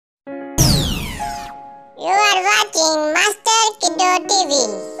watching Master Kiddo TV.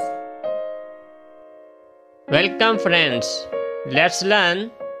 Welcome friends. Let's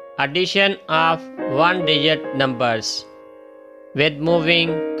learn addition of one-digit numbers with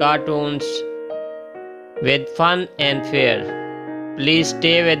moving cartoons with fun and fair. Please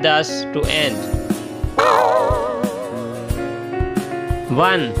stay with us to end.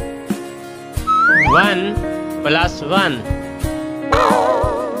 1 plus 1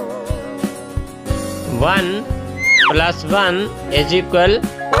 1 plus 1 is equal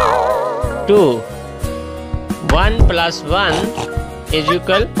 2. 1 plus 1 is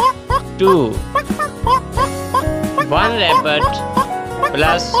equal 2. 1 rabbit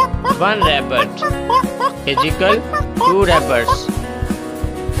plus 1 rabbit is equal 2 rabbits.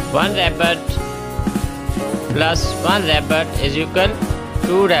 1 rabbit plus 1 rabbit is equal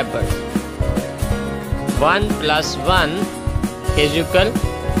 2 rabbits. 1 plus 1 is equal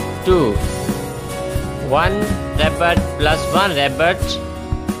 2. 1 rabbit plus 1 rabbit,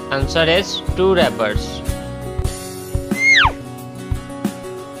 answer is 2 rabbits.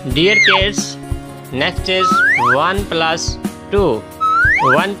 Dear kids, next is 1 plus 2.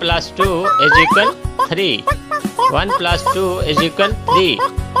 1 plus 2 is equal 3. 1 plus 2 is equal 3.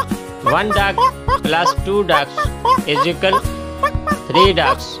 1 duck plus 2 ducks is equal 3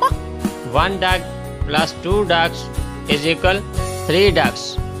 ducks. 1 duck plus 2 ducks is equal 3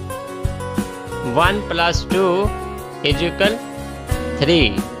 ducks. 1 plus 2 is equal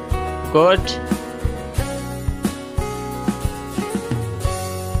 3. Good.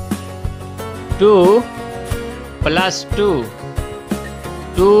 2 plus 2.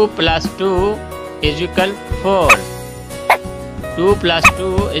 2 plus 2 is equal 4. 2 plus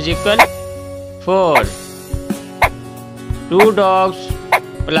 2 is equal 4. 2 dogs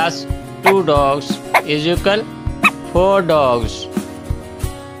plus 2 dogs is equal 4 dogs.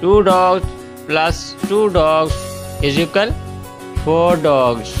 2 dogs plus 2 dogs is equal 4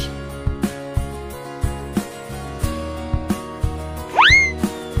 dogs.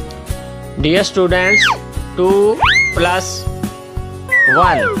 Dear students, 2 plus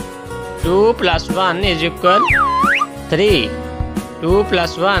 1. 2 plus 1 is equal 3. 2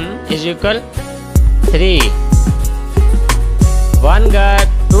 plus 1 is equal 3. 1 girl,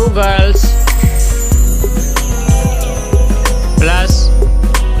 2 girls plus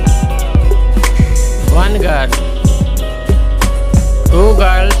 1 girl. 2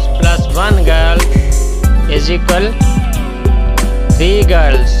 girls plus 1 girl is equal 3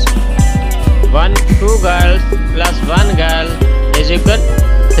 girls. 2 girls plus 1 girl is equal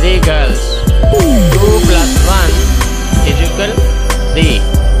 3 girls. 2 plus 1 is equal 3.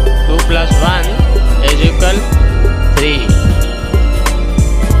 2 plus 1 is equal 3.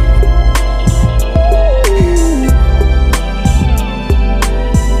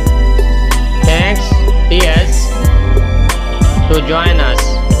 Thanks, dears, to join us.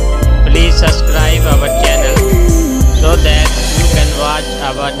 Please subscribe our channel so that you can watch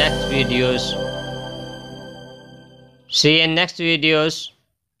our next videos. See you in next videos.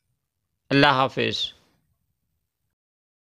 Allah Hafiz.